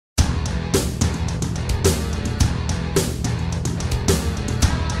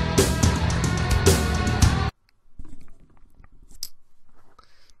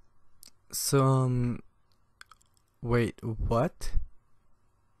So, wait, what?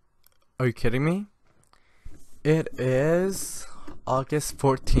 Are you kidding me? It is August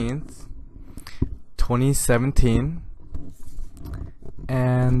 14th, 2017,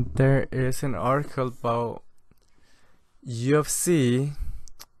 and there is an article about UFC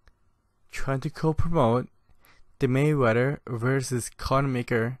trying to co-promote the Mayweather versus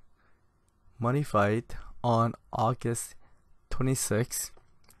Conor money fight on August 26,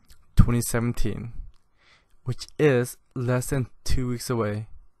 2017, which is less than 2 weeks away.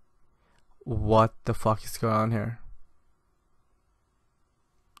 What the fuck is going on here?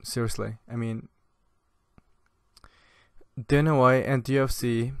 Seriously, I mean, Dana White and the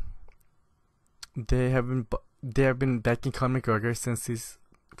UFC, they have been backing Conor McGregor since he's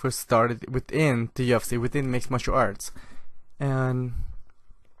first started within the UFC, within mixed martial arts, and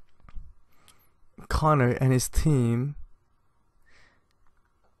Conor and his team.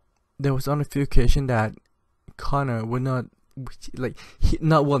 There was on a few occasions that Conor would not he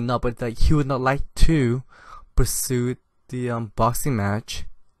would not like to pursue the boxing match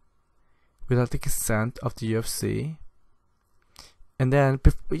without the consent of the UFC. And then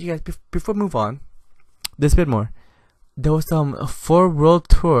before we move on, there's a bit more. There was a 4 world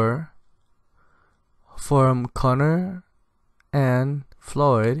tour for Conor and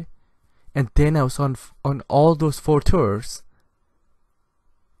Floyd, and Dana was on all those 4 tours.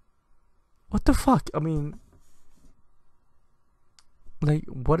 What the fuck? I mean, like,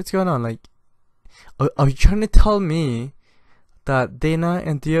 what is going on? Like, are you trying to tell me that Dana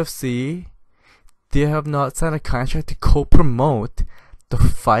and the UFC, they have not signed a contract to co-promote the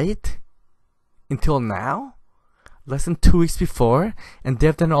fight until now? Less than 2 weeks before, and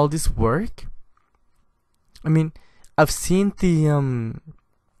they've done all this work? I mean, I've seen the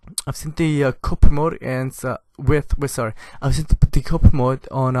co-promote and I've seen the co-promote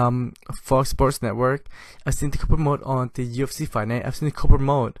on Fox Sports Network. I've seen the co-promote on the UFC Fight Night. I've seen the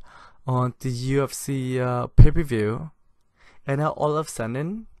co-promote on the UFC pay-per-view. And now all of a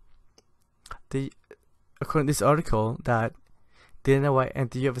sudden, according to this article, that Dana White and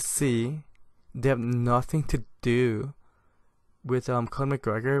the UFC, they have nothing to do with Conor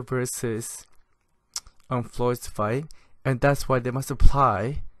McGregor versus Floyd's fight, and that's why they must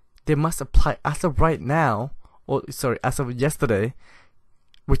apply. They must apply as of right now, as of yesterday,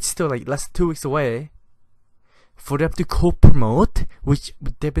 which is still like less than 2 weeks away, for them to co-promote, which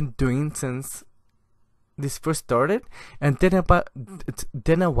they've been doing since this first started. And Dana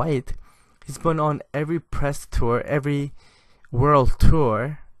White, he's been on every press tour, every world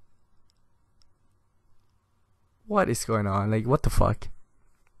tour. What is going on? Like, what the fuck?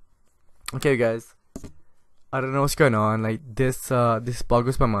 Okay, guys, I don't know what's going on. Like, this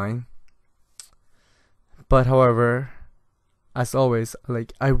boggles my mind. But however, as always,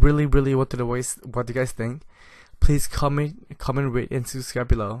 like, I really wanted to waste what you guys think. Please comment, rate, and subscribe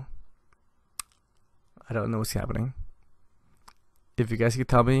below. I don't know what's happening. If you guys could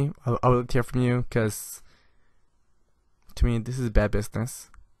tell me, I would hear from you, because to me this is bad business.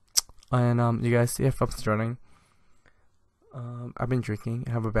 And you guys, if I'm running, I've been drinking.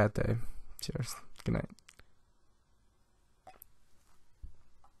 Have a bad day. Cheers. Good night.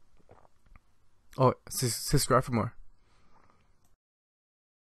 Oh, subscribe for more.